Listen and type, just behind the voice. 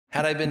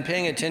Had I been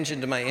paying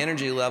attention to my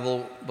energy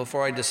level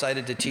before I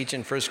decided to teach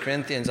in 1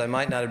 Corinthians, I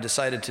might not have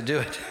decided to do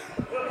it.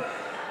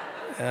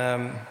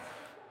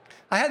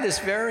 I had this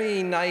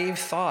very naive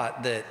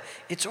thought that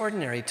it's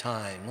ordinary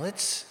time.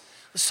 Let's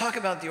talk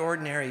about the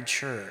ordinary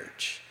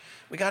church.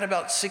 We got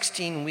about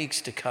 16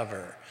 weeks to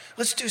cover.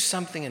 Let's do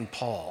something in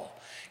Paul.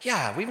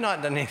 Yeah, we've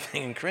not done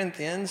anything in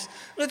Corinthians.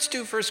 Let's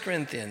do 1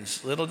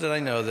 Corinthians. Little did I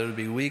know that it would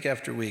be week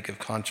after week of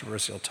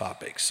controversial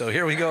topics. So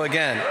here we go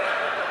again.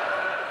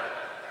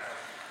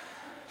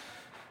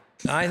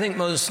 I think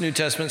most New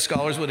Testament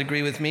scholars would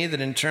agree with me that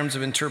in terms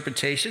of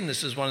interpretation,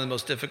 this is one of the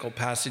most difficult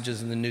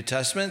passages in the New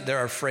Testament. There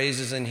are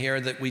phrases in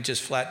here that we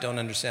just flat don't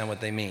understand what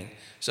they mean.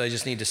 So I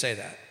just need to say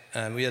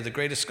that. We have the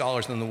greatest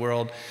scholars in the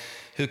world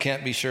who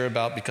can't be sure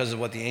about because of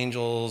what the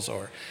angels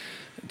or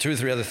 2 or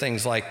 3 other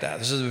things like that.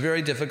 This is a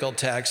very difficult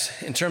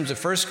text. In terms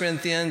of 1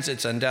 Corinthians,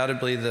 it's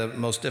undoubtedly the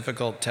most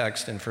difficult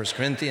text in 1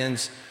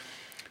 Corinthians.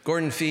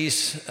 Gordon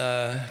Fee's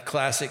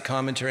classic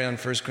commentary on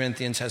 1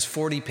 Corinthians has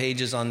 40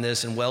 pages on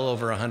this and well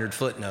over 100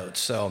 footnotes.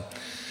 So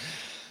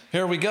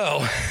here we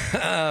go.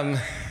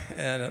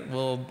 And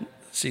we'll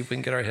see if we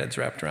can get our heads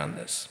wrapped around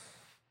this.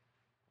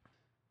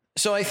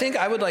 So I think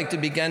I would like to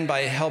begin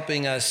by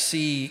helping us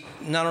see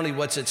not only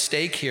what's at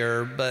stake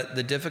here, but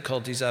the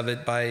difficulties of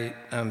it by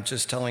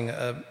just telling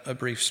a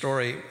brief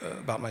story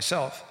about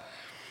myself.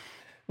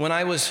 When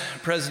I was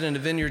president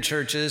of Vineyard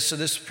Churches, so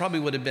this probably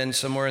would have been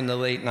somewhere in the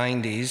late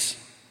 90s,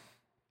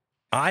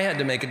 I had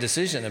to make a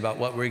decision about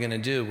what we're going to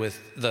do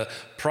with the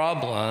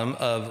problem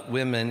of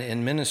women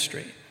in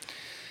ministry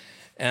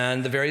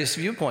and the various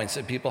viewpoints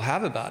that people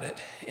have about it.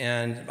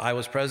 And I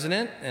was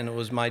president, and it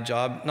was my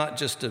job not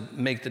just to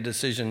make the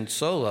decision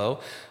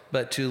solo,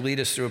 but to lead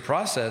us through a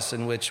process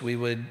in which we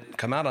would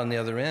come out on the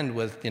other end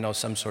with,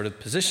 some sort of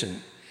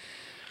position.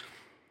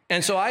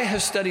 And so I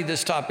have studied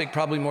this topic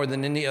probably more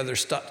than any other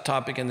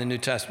topic in the New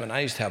Testament. I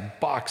used to have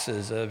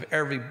boxes of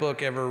every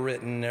book ever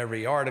written,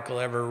 every article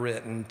ever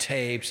written,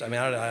 tapes. I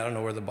don't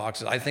know where the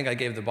boxes. I think I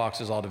gave the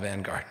boxes all to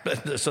Vanguard,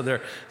 but so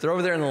they're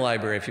over there in the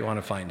library if you want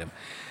to find them.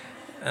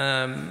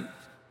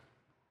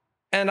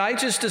 And I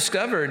just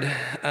discovered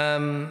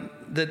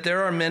that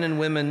there are men and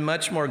women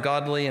much more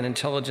godly and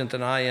intelligent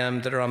than I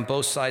am that are on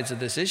both sides of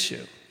this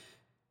issue.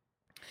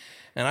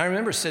 And I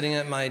remember sitting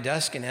at my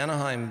desk in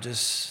Anaheim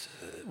just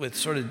with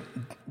sort of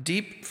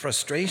deep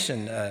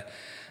frustration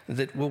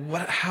that,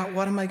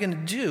 what am I going to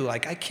do?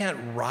 Like, I can't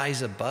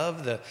rise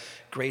above the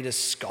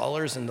greatest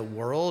scholars in the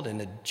world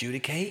and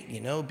adjudicate,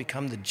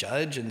 become the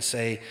judge and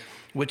say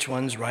which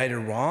one's right or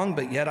wrong,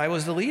 but yet I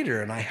was the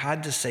leader and I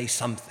had to say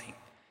something.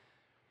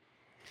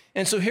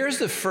 And so here's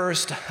the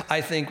first, I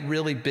think,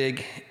 really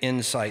big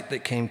insight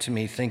that came to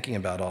me thinking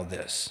about all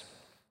this.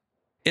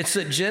 It's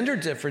that gender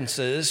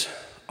differences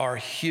are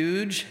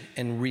huge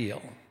and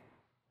real.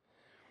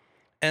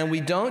 And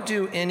we don't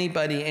do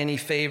anybody any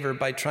favor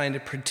by trying to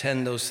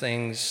pretend those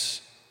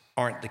things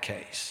aren't the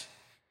case.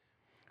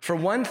 For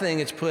one thing,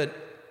 it's put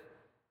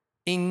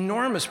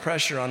enormous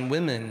pressure on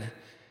women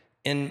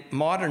in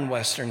modern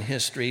Western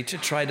history to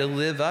try to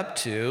live up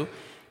to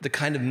the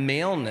kind of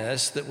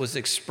maleness that was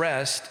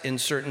expressed in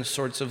certain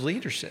sorts of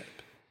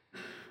leadership.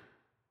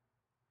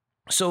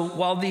 So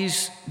while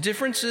these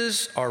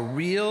differences are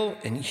real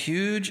and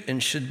huge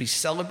and should be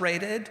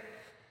celebrated,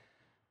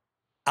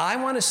 I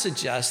want to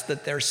suggest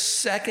that they're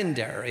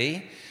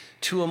secondary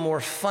to a more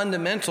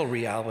fundamental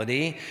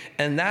reality,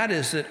 and that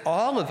is that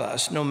all of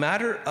us, no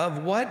matter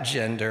of what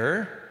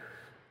gender,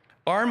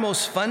 our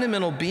most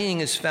fundamental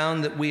being is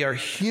found that we are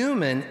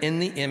human in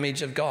the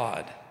image of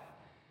God,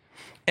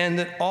 and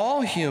that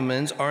all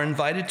humans are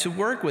invited to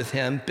work with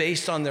him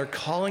based on their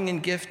calling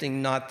and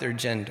gifting, not their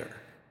gender.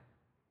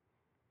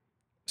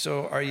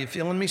 So are you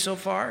feeling me so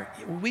far?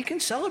 We can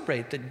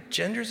celebrate that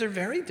genders are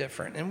very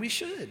different, and we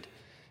should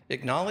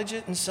acknowledge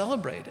it and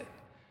celebrate it.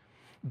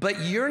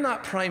 But you're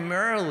not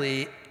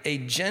primarily a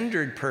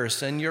gendered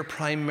person. You're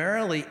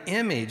primarily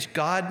image.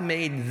 God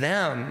made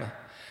them,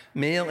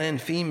 male and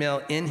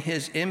female, in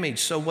his image.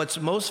 So what's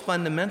most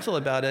fundamental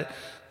about it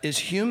is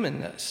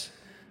humanness.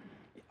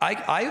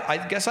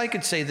 I guess I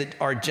could say that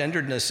our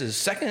genderedness is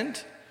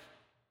second.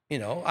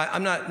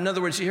 I'm not, in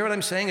other words, you hear what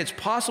I'm saying? It's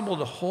possible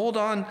to hold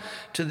on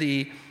to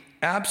the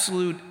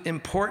absolute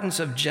importance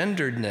of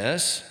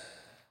genderedness,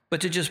 but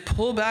to just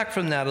pull back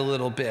from that a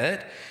little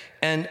bit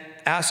and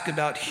ask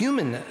about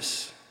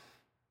humanness.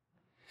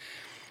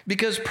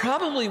 Because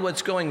probably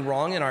what's going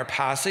wrong in our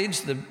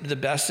passage, the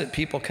best that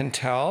people can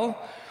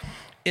tell,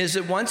 is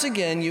that once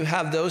again you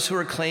have those who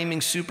are claiming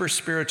super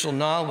spiritual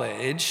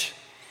knowledge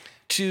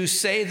to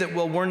say that,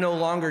 well, we're no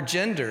longer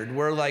gendered.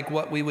 We're like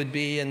what we would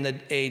be in the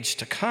age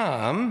to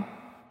come,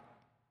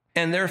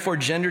 and therefore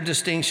gender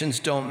distinctions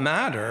don't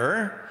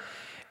matter.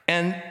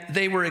 And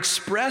they were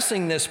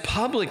expressing this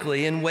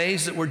publicly in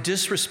ways that were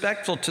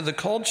disrespectful to the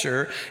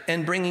culture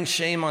and bringing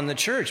shame on the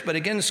church. But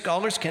again,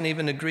 scholars can't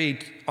even agree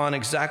on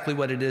exactly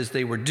what it is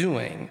they were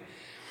doing.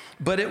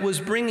 But it was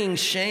bringing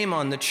shame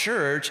on the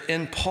church,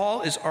 and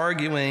Paul is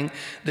arguing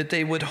that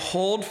they would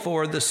hold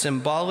for the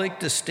symbolic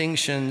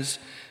distinctions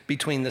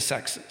between the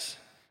sexes.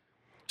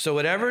 So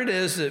whatever it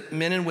is that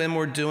men and women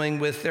were doing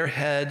with their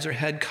heads or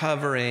head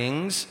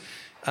coverings,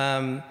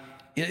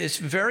 it's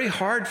very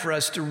hard for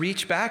us to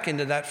reach back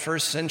into that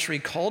first century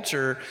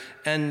culture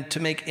and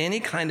to make any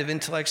kind of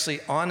intellectually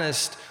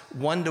honest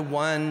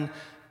one-to-one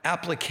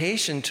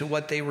application to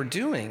what they were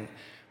doing.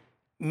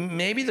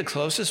 Maybe the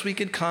closest we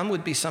could come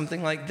would be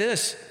something like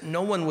this.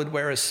 No one would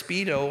wear a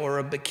Speedo or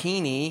a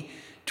bikini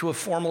to a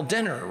formal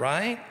dinner,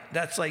 right?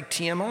 That's like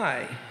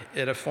TMI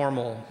at a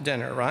formal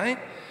dinner, right?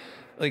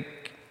 Like,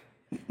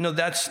 no,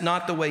 that's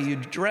not the way you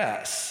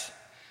dress.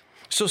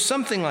 So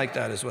something like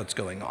that is what's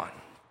going on.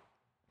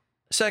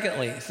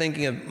 Secondly,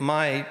 thinking of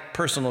my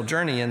personal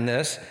journey in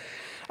this,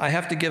 I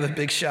have to give a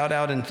big shout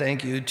out and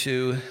thank you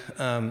to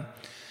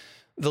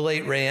the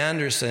late Ray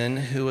Anderson,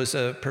 who was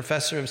a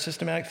professor of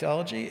systematic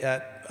theology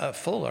at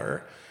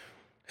Fuller,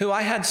 who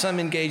I had some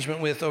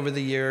engagement with over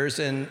the years,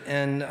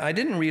 and I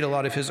didn't read a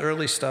lot of his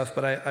early stuff,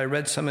 but I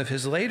read some of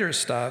his later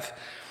stuff,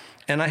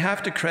 and I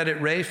have to credit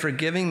Ray for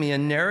giving me a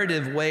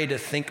narrative way to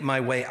think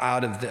my way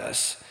out of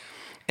this,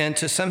 and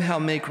to somehow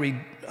make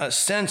a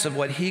sense of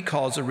what he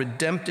calls a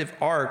redemptive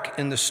arc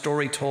in the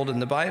story told in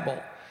the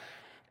Bible.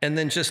 And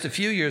then just a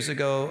few years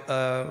ago,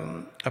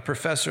 a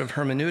professor of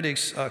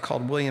hermeneutics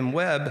called William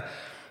Webb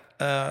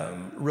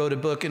wrote a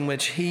book in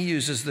which he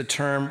uses the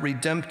term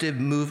redemptive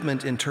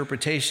movement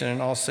interpretation,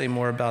 and I'll say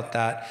more about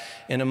that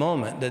in a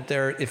moment. That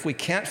if we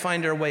can't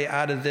find our way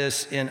out of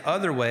this in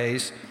other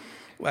ways,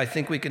 I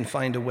think we can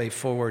find a way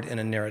forward in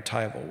a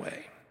narratival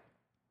way.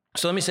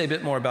 So let me say a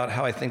bit more about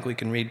how I think we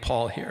can read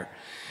Paul here.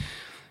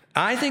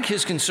 I think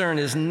his concern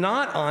is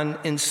not on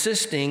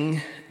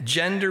insisting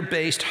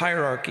gender-based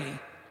hierarchy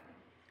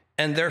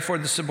and therefore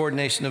the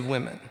subordination of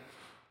women.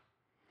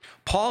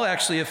 Paul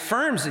actually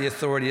affirms the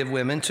authority of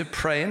women to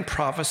pray and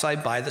prophesy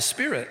by the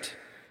Spirit.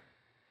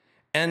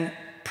 And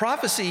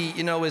prophecy,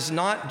 is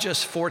not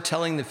just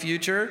foretelling the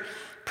future.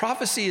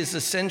 Prophecy is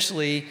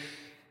essentially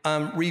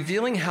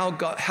revealing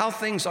how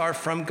things are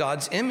from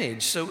God's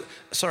image.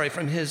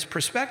 From his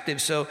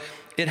perspective. So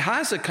it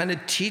has a kind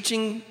of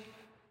teaching,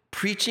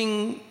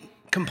 preaching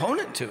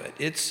component to it.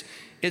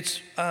 It's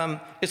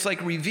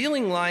like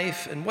revealing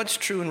life and what's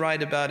true and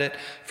right about it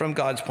from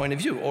God's point of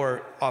view,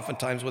 or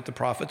oftentimes with the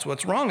prophets,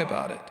 what's wrong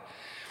about it.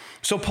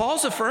 So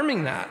Paul's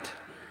affirming that.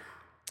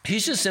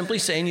 He's just simply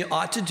saying you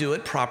ought to do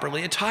it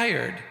properly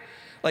attired.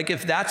 Like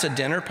if that's a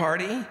dinner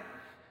party,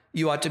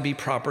 you ought to be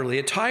properly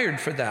attired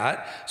for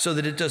that so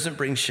that it doesn't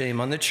bring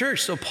shame on the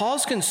church. So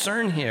Paul's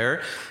concern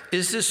here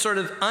is this sort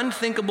of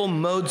unthinkable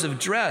modes of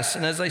dress.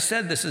 And as I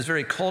said, this is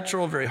very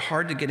cultural, very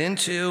hard to get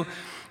into.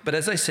 But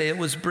as I say, it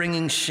was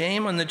bringing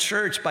shame on the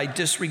church by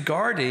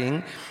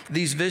disregarding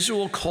these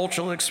visual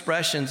cultural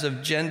expressions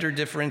of gender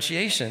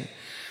differentiation.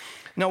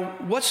 Now,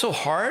 what's so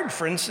hard,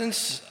 for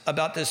instance,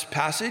 about this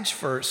passage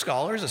for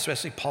scholars,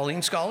 especially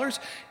Pauline scholars,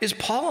 is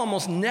Paul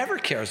almost never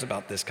cares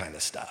about this kind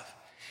of stuff.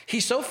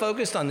 He's so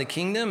focused on the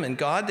kingdom and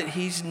God that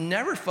he's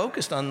never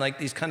focused on like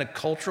these kind of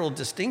cultural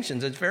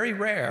distinctions. It's very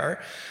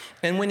rare.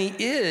 And when he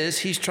is,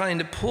 he's trying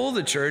to pull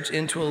the church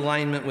into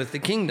alignment with the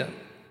kingdom.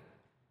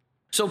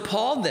 So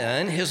Paul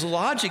then, his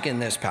logic in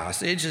this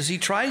passage is he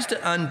tries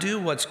to undo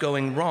what's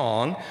going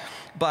wrong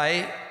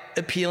by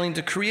appealing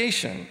to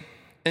creation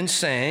and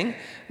saying,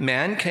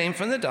 man came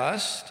from the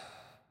dust,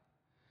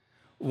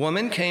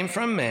 woman came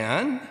from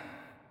man,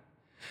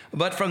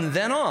 but from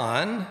then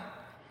on,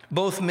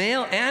 both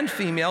male and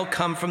female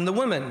come from the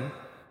woman,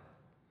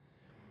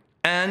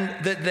 and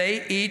that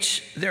they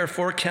each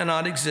therefore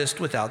cannot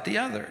exist without the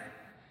other.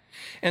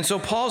 And so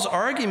Paul's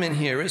argument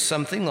here is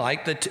something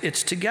like that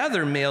it's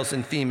together males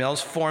and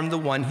females form the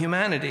one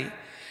humanity.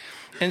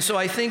 And so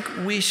I think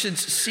we should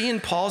see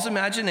in Paul's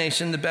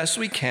imagination the best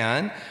we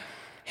can,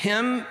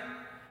 him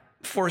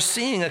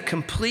foreseeing a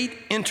complete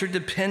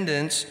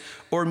interdependence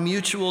or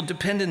mutual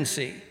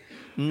dependency,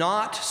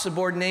 not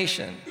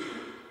subordination.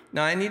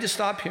 Now I need to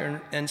stop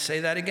here and say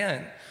that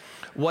again.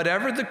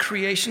 Whatever the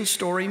creation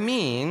story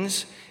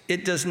means,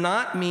 it does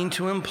not mean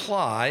to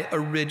imply a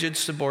rigid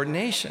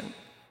subordination.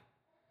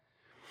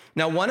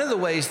 Now, one of the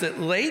ways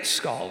that late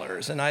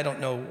scholars, and I don't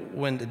know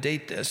when to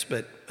date this,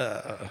 but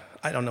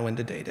I don't know when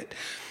to date it,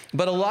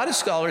 but a lot of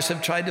scholars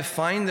have tried to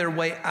find their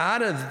way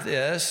out of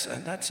this,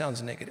 and that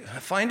sounds negative,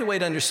 find a way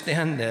to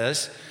understand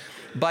this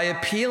by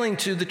appealing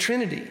to the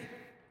Trinity.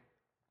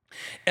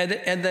 And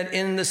that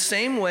in the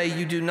same way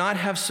you do not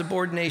have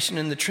subordination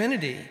in the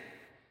Trinity,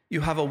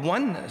 you have a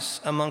oneness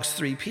amongst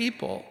three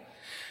people.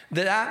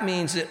 That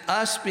means that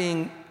us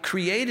being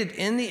created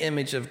in the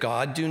image of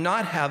God do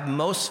not have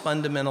most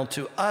fundamental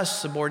to us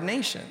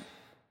subordination,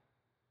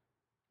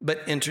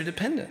 but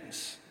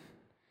interdependence.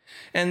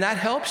 And that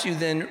helps you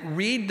then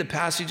read the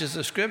passages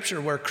of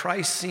Scripture where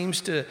Christ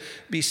seems to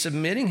be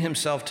submitting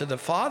himself to the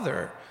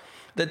Father,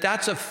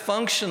 that's a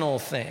functional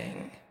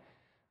thing,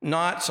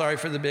 not, sorry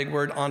for the big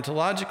word,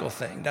 ontological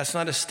thing. That's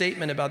not a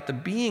statement about the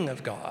being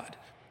of God.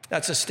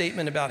 That's a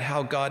statement about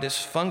how God is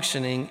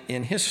functioning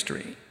in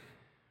history.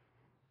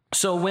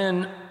 So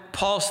when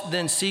Paul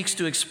then seeks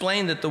to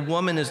explain that the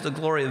woman is the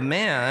glory of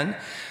man,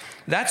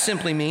 That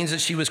simply means that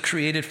she was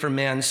created for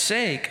man's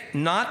sake,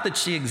 not that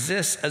she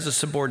exists as a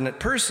subordinate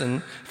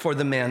person for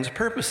the man's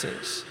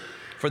purposes,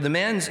 for the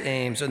man's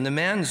aims and the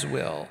man's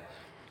will.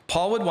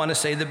 Paul would want to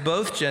say that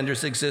both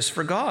genders exist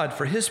for God,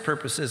 for his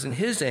purposes and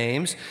his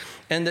aims,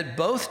 and that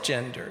both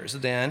genders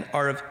then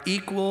are of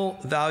equal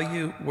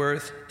value,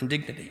 worth, and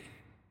dignity.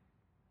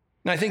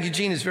 Now, I think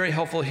Eugene is very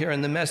helpful here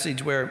in the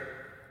Message where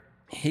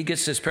he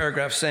gets this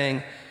paragraph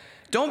saying,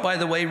 don't, by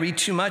the way, read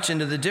too much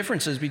into the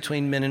differences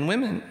between men and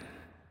women.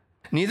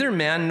 Neither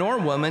man nor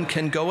woman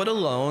can go it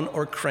alone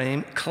or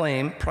claim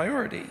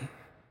priority.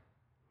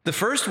 The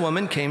first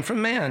woman came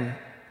from man,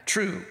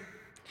 true.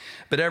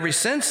 But ever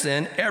since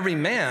then, every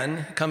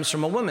man comes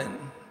from a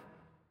woman.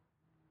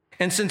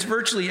 And since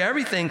virtually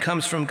everything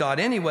comes from God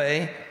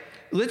anyway,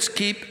 let's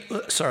quit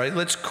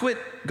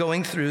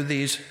going through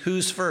these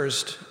who's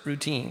first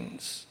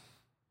routines.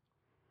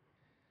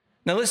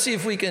 Now let's see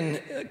if we can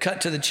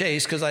cut to the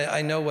chase, because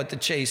I know what the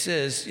chase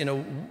is.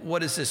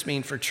 What does this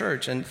mean for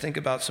church? And think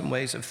about some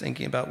ways of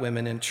thinking about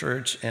women in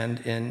church and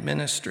in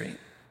ministry.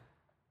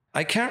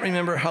 I can't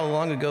remember how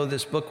long ago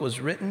this book was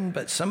written,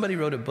 but somebody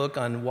wrote a book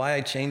on why I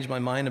changed my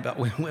mind about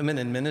women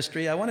in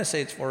ministry. I want to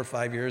say it's 4 or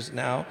 5 years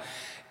now.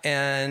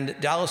 And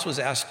Dallas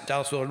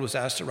Willard was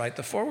asked to write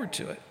the foreword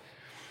to it.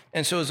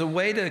 And so as a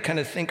way to kind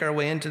of think our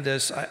way into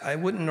this, I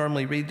wouldn't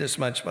normally read this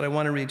much, but I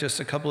want to read just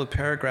a couple of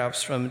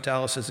paragraphs from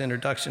Dallas's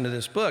introduction to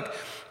this book,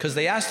 because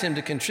they asked him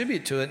to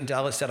contribute to it, and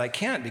Dallas said, I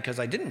can't, because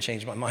I didn't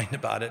change my mind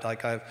about it.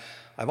 Like I've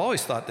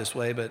always thought this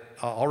way, but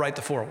I'll write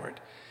the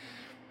foreword.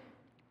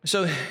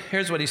 So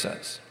here's what he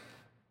says.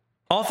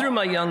 All through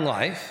my young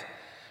life,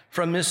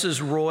 from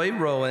Mrs. Roy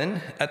Rowan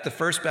at the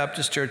First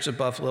Baptist Church of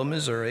Buffalo,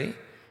 Missouri,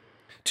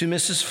 to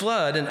Mrs.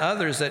 Flood and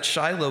others at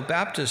Shiloh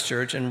Baptist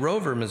Church in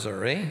Rover,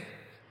 Missouri,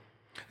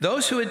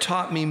 those who had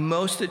taught me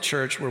most at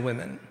church were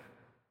women.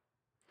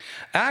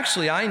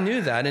 Actually, I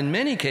knew that in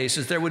many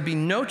cases there would be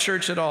no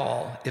church at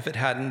all if it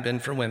hadn't been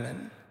for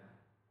women.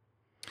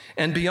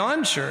 And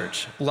beyond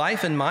church,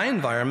 life in my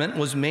environment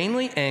was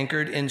mainly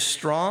anchored in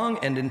strong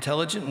and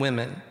intelligent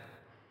women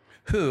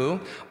who,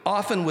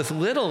 often with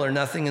little or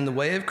nothing in the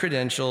way of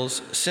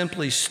credentials,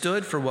 simply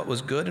stood for what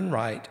was good and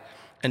right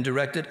and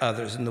directed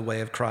others in the way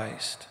of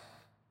Christ.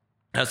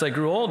 As I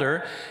grew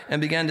older and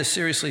began to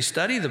seriously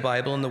study the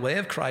Bible in the way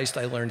of Christ,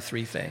 I learned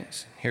 3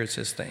 things. Here's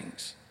his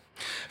things.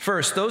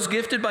 First, those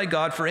gifted by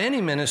God for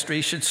any ministry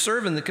should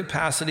serve in the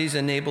capacities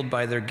enabled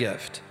by their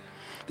gift.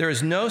 There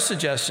is no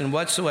suggestion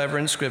whatsoever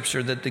in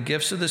Scripture that the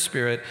gifts of the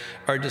Spirit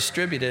are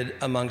distributed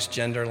amongst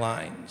gender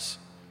lines.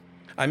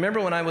 I remember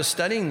when I was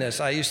studying this,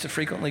 I used to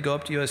frequently go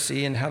up to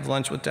USC and have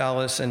lunch with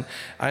Dallas, and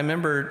I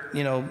remember,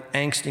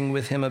 angsting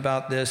with him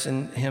about this,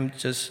 and him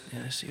just,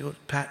 he would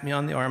pat me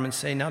on the arm and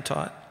say, now,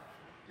 Todd,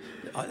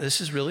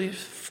 this is really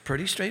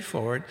pretty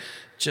straightforward.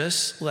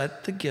 Just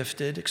let the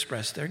gifted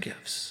express their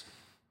gifts.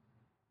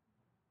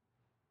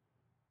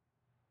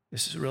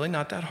 This is really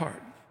not that hard.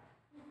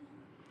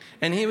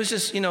 And he was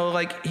just,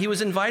 he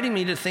was inviting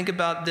me to think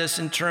about this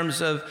in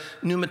terms of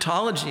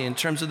pneumatology, in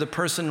terms of the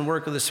person and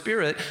work of the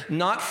Spirit,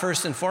 not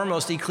first and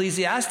foremost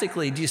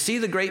ecclesiastically. Do you see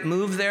the great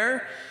move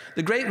there?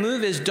 The great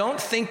move is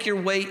don't think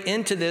your way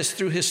into this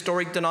through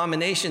historic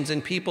denominations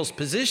and people's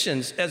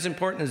positions, as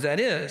important as that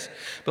is.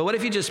 But what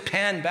if you just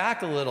pan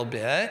back a little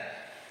bit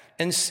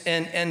and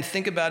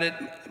think about it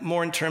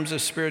more in terms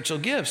of spiritual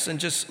gifts, and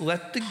just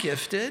let the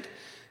gifted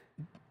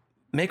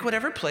make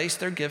whatever place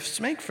their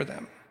gifts make for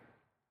them.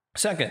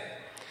 Second,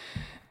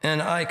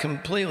 and I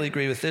completely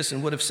agree with this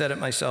and would have said it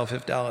myself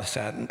if Dallas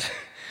hadn't,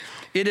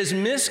 it is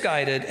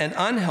misguided and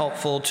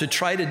unhelpful to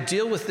try to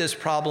deal with this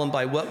problem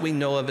by what we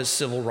know of as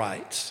civil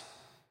rights.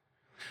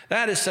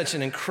 That is such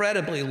an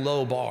incredibly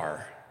low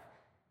bar.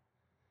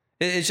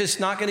 It's just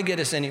not going to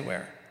get us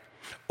anywhere.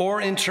 Or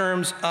in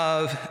terms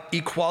of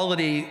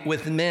equality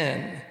with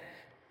men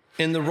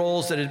in the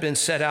roles that had been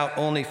set out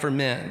only for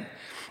men.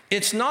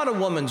 It's not a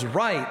woman's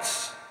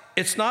rights.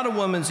 It's not a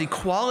woman's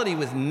equality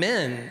with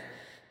men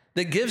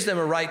that gives them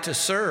a right to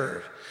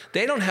serve.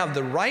 They don't have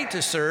the right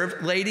to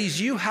serve. Ladies,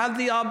 you have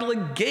the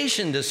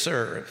obligation to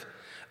serve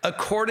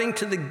according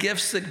to the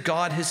gifts that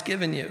God has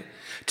given you,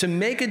 to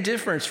make a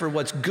difference for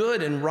what's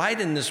good and right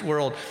in this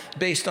world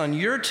based on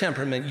your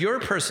temperament, your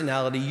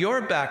personality,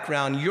 your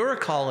background, your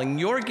calling,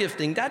 your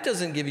gifting. That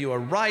doesn't give you a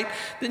right.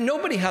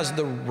 Nobody has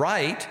the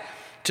right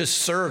to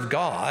serve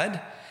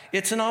God.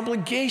 It's an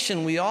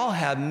obligation we all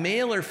have,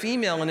 male or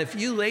female. And if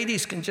you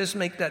ladies can just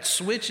make that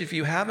switch, if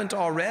you haven't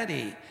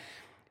already,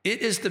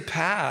 it is the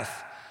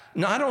path,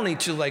 not only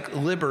to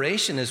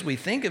liberation as we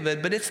think of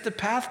it, but it's the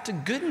path to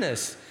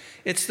goodness.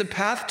 It's the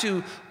path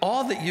to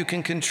all that you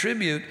can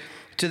contribute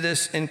to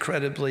this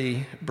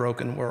incredibly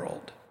broken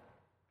world.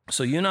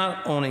 So you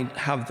not only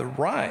have the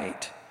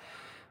right,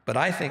 but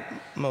I think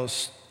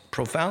most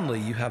profoundly,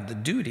 you have the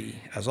duty,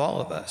 as all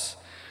of us,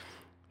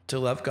 to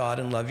love God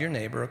and love your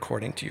neighbor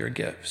according to your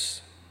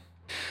gifts.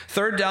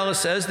 Third, Dallas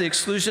says, the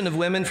exclusion of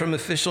women from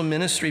official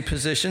ministry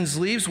positions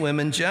leaves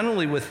women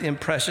generally with the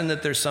impression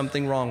that there's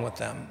something wrong with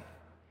them.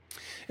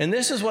 And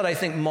this is what I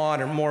think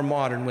more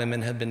modern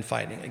women have been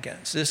fighting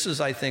against. This is,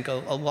 I think, a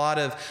lot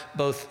of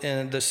both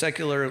in the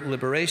secular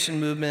liberation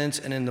movements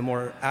and in the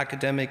more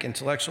academic,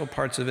 intellectual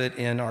parts of it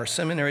in our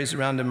seminaries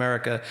around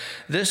America.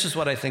 This is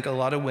what I think a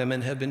lot of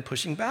women have been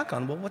pushing back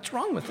on. Well, what's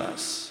wrong with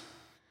us?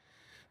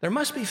 There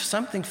must be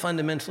something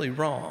fundamentally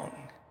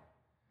wrong.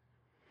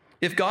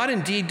 If God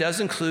indeed does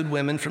include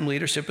women from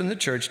leadership in the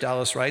church,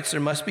 Dallas writes, there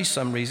must be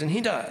some reason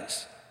he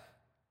does.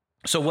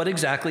 So what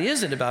exactly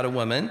is it about a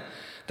woman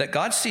that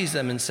God sees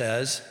them and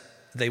says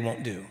they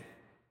won't do?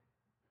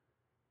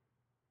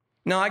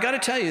 Now, I got to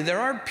tell you, there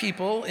are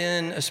people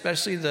in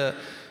especially the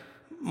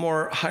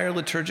more higher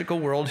liturgical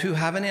world who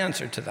have an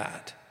answer to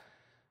that.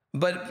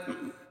 But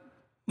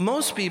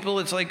most people,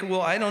 it's like,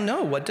 well, I don't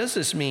know. What does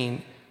this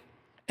mean?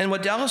 And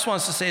what Dallas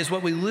wants to say is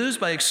what we lose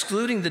by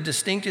excluding the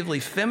distinctively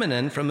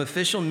feminine from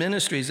official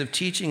ministries of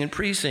teaching and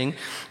preaching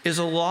is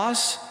a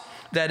loss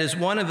that is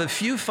one of a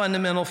few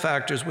fundamental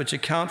factors which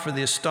account for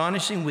the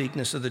astonishing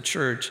weakness of the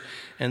church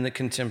in the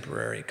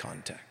contemporary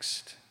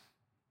context.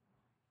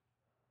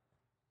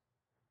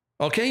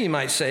 Okay, you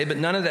might say, but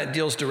none of that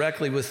deals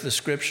directly with the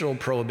scriptural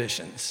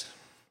prohibitions.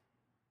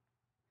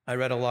 I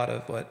read a lot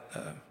of what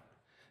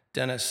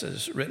Dennis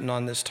has written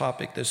on this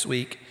topic this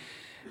week.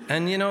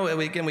 And,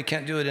 again, we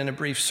can't do it in a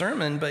brief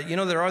sermon, but,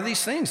 there are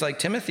these things like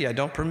Timothy, I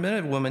don't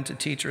permit a woman to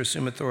teach or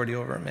assume authority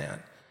over a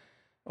man.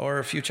 Or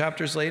a few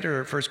chapters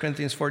later, 1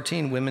 Corinthians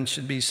 14, women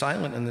should be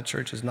silent in the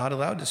church, is not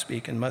allowed to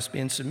speak and must be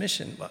in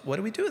submission. What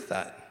do we do with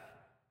that?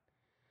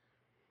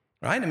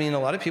 Right? A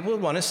lot of people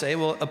would want to say,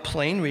 well, a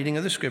plain reading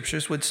of the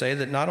scriptures would say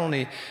that not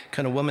only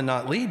can a woman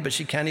not lead, but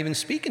she can't even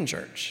speak in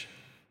church.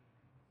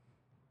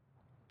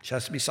 She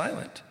has to be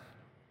silent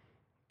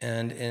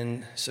and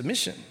in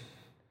submission.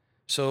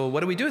 So what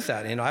do we do with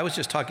that? I was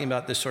just talking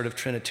about this sort of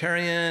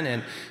Trinitarian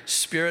and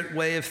Spirit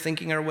way of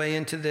thinking our way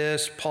into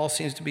this. Paul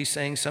seems to be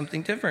saying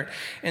something different.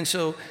 And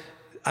so,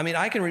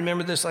 I can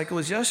remember this like it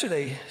was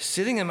yesterday,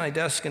 sitting at my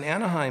desk in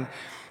Anaheim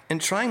and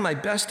trying my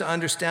best to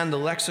understand the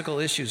lexical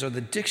issues or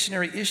the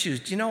dictionary issues.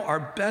 Do you know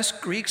our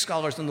best Greek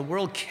scholars in the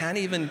world can't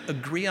even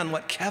agree on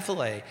what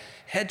kephale,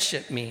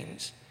 headship,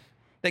 means.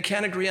 They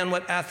can't agree on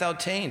what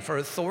athautein, for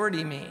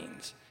authority,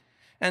 means.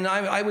 And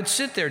I would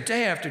sit there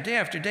day after day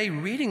after day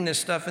reading this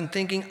stuff and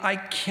thinking, I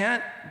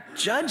can't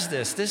judge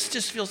this. This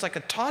just feels like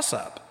a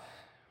toss-up.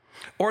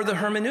 Or the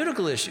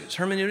hermeneutical issues.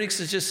 Hermeneutics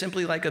is just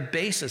simply like a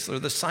basis or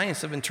the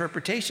science of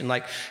interpretation.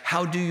 Like,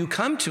 how do you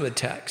come to a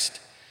text?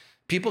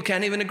 People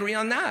can't even agree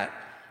on that.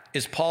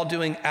 Is Paul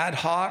doing ad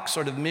hoc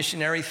sort of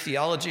missionary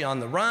theology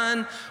on the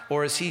run?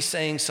 Or is he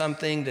saying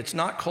something that's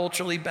not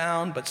culturally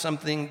bound, but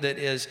something that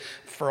is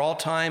for all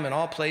time and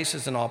all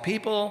places and all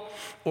people?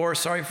 Or,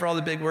 sorry for all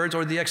the big words,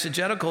 or the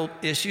exegetical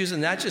issues,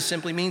 and that just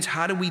simply means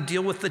how do we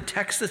deal with the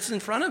text that's in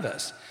front of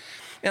us?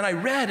 And I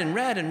read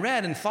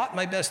and thought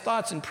my best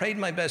thoughts and prayed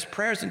my best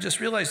prayers and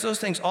just realized those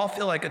things all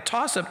feel like a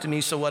toss-up to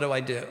me, so what do I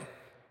do?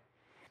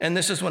 And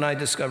this is when I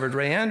discovered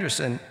Ray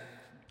Anderson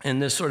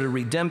and this sort of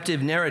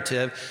redemptive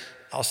narrative.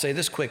 I'll say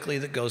this quickly,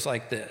 that goes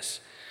like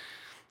this.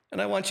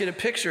 And I want you to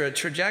picture a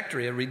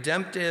trajectory, a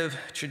redemptive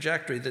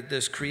trajectory that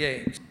this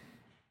creates.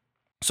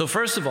 So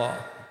first of all,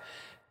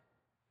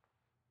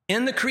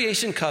 in the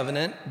creation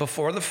covenant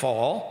before the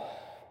fall,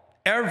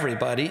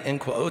 everybody, in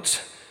quotes,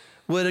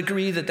 would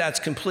agree that that's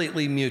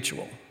completely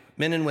mutual.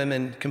 Men and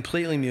women,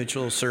 completely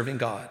mutual, serving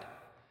God.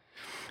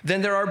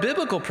 Then there are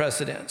biblical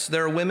precedents.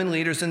 There are women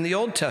leaders in the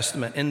Old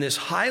Testament in this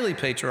highly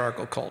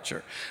patriarchal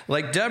culture,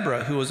 like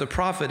Deborah, who was a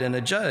prophet and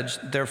a judge,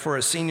 therefore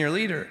a senior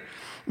leader.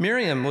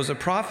 Miriam was a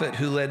prophet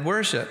who led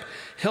worship.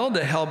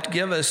 Hilda helped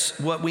give us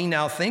what we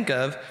now think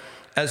of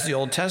as the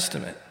Old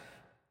Testament.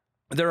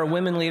 There are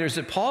women leaders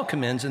that Paul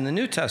commends in the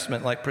New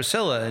Testament, like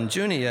Priscilla and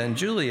Junia and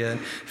Julia and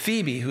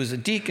Phoebe, who's a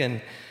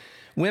deacon.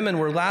 Women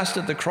were last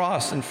at the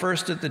cross and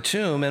first at the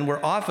tomb and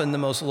were often the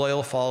most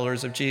loyal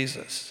followers of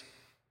Jesus.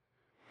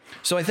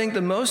 So I think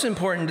the most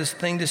important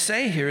thing to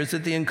say here is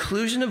that the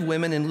inclusion of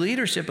women in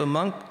leadership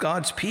among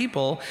God's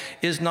people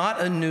is not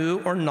a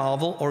new or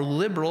novel or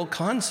liberal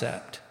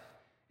concept.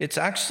 It's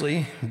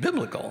actually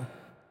biblical.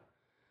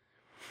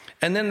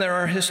 And then there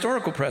are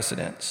historical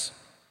precedents.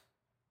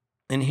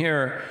 And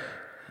here,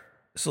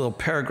 this little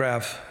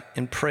paragraph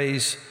in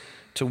praise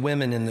to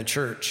women in the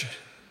church.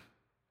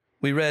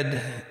 We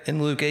read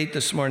in Luke 8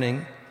 this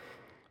morning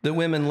that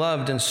women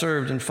loved and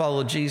served and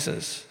followed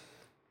Jesus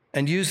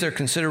and used their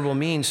considerable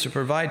means to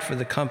provide for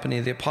the company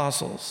of the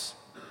apostles.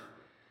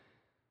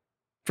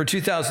 For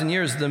 2,000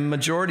 years, the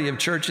majority of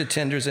church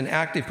attenders and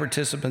active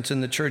participants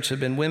in the church have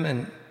been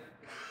women.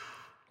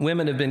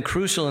 Women have been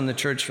crucial in the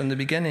church from the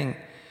beginning,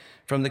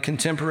 from the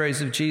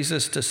contemporaries of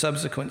Jesus to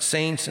subsequent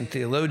saints and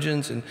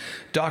theologians and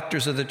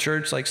doctors of the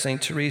church like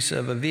St. Teresa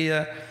of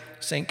Avila,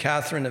 St.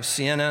 Catherine of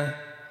Siena.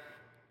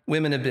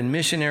 Women have been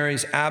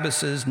missionaries,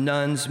 abbesses,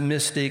 nuns,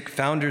 mystic,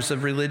 founders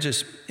of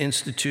religious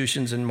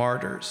institutions, and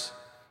martyrs.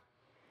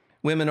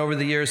 Women over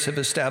the years have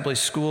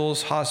established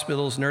schools,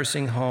 hospitals,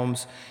 nursing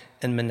homes,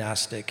 and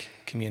monastic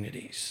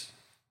communities.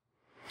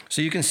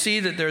 So you can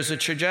see that there's a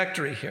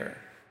trajectory here,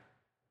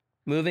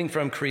 moving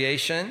from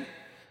creation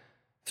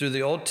through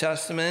the Old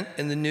Testament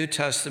and the New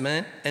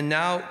Testament, and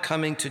now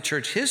coming to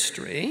church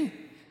history,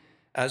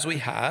 as we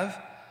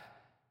have,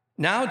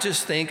 now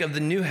just think of the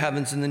new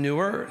heavens and the new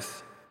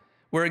earth,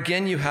 where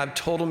again you have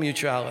total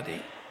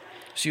mutuality.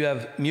 So you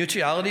have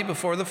mutuality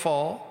before the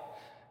fall,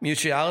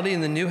 mutuality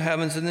in the new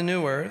heavens and the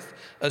new earth,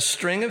 a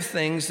string of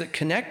things that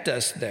connect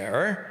us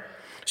there,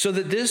 so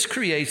that this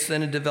creates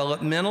then a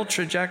developmental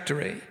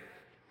trajectory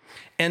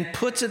and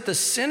puts at the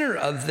center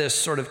of this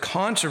sort of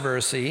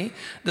controversy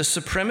the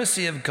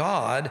supremacy of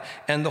God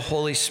and the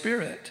Holy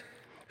Spirit,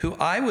 who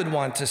I would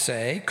want to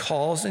say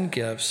calls and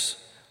gifts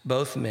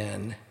both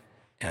men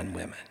and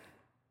women.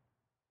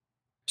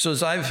 So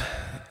as I've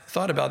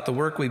thought about the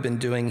work we've been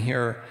doing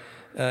here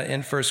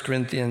in 1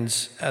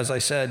 Corinthians, as I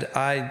said,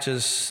 I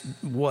just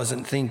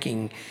wasn't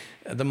thinking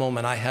at the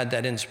moment I had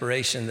that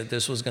inspiration that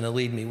this was going to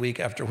lead me week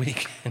after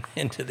week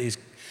into these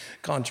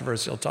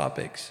controversial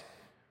topics.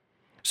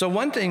 So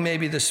one thing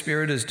maybe the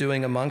Spirit is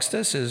doing amongst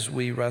us as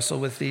we wrestle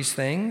with these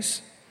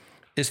things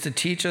is to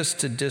teach us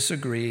to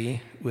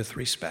disagree with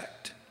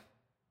respect.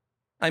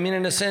 I mean,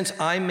 in a sense,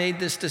 I made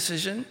this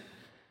decision,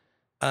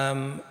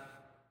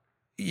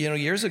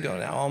 years ago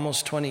now,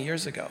 almost 20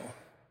 years ago.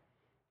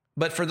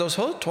 But for those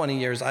whole 20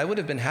 years, I would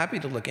have been happy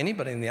to look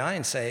anybody in the eye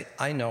and say,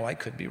 I know I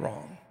could be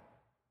wrong.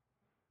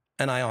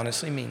 And I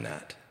honestly mean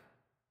that.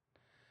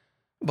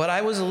 But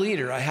I was a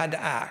leader. I had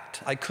to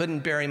act. I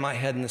couldn't bury my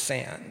head in the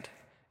sand.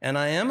 And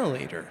I am a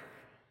leader.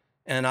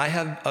 And I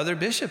have other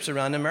bishops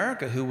around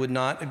America who would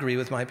not agree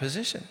with my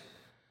position.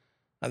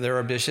 There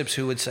are bishops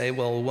who would say,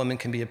 well, a woman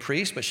can be a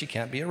priest, but she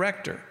can't be a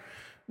rector.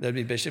 There'd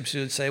be bishops who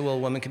would say, well, a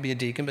woman can be a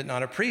deacon, but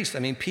not a priest. I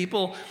mean,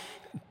 people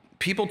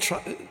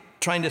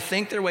trying to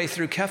think their way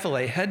through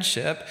kephale,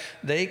 headship,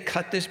 they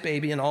cut this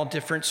baby in all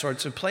different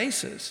sorts of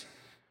places.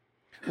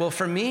 Well,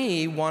 for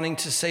me, wanting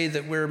to say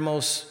that we're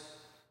most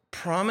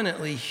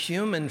prominently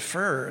human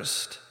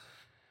first,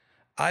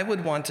 I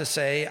would want to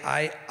say,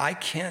 I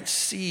can't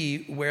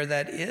see where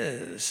that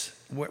is.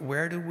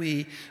 Where do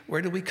we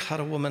cut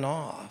a woman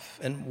off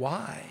and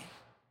why?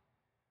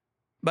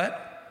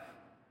 But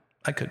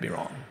I could be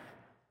wrong.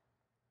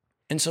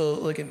 And so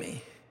look at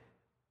me.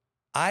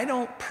 I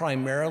don't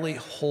primarily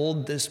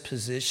hold this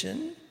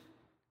position.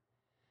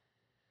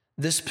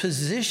 This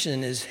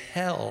position is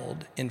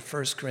held in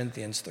 1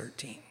 Corinthians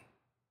 13.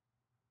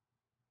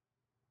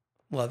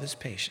 Love is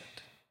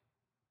patient.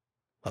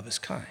 Love is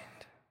kind.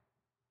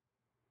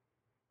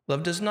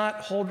 Love does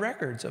not hold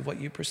records of what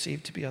you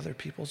perceive to be other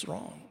people's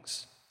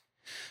wrongs.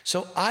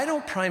 So I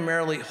don't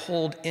primarily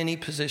hold any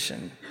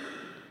position.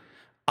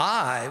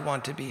 I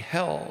want to be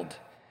held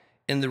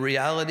in the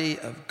reality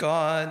of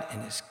God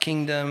and his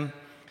kingdom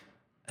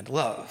and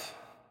love.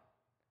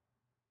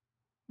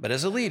 But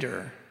as a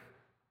leader,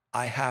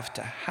 I have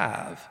to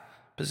have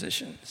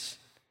positions.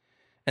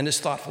 And as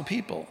thoughtful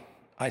people,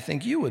 I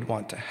think you would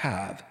want to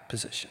have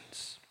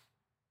positions.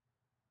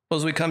 Well,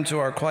 as we come to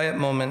our quiet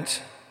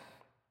moment,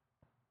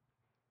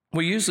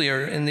 we usually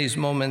are in these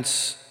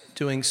moments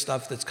doing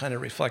stuff that's kind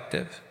of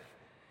reflective.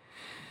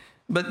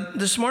 But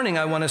this morning,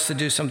 I want us to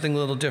do something a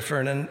little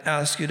different and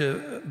ask you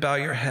to bow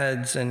your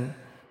heads and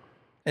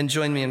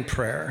join me in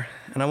prayer.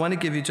 And I want to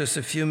give you just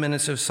a few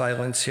minutes of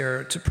silence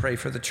here to pray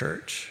for the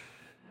church.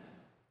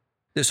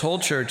 This whole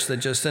church that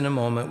just in a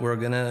moment we're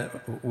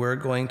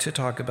going to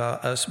talk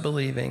about us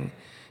believing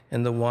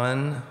in the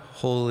one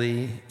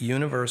holy,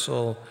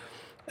 universal,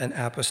 and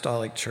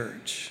apostolic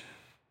church.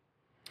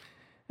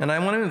 And I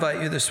want to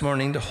invite you this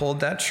morning to hold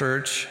that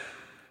church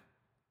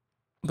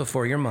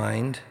before your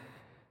mind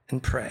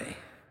and pray.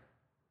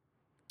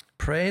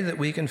 Pray that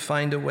we can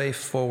find a way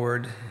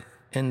forward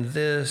in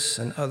this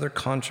and other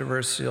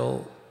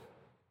controversial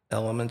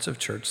elements of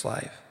church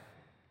life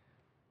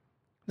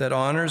that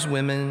honors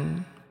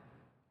women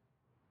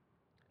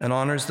and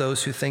honors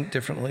those who think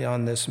differently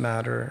on this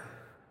matter,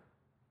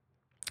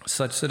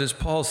 such that, as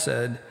Paul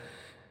said,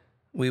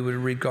 we would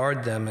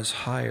regard them as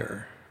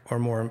higher or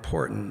more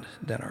important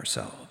than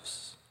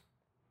ourselves.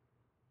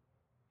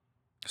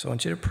 So I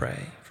want you to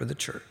pray for the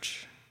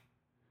church.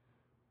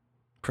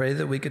 Pray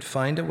that we could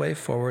find a way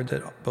forward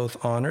that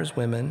both honors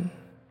women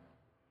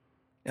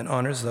and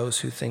honors those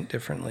who think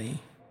differently,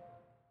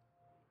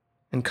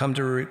 and come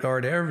to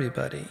regard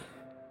everybody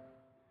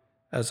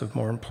as of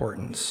more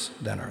importance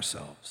than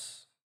ourselves.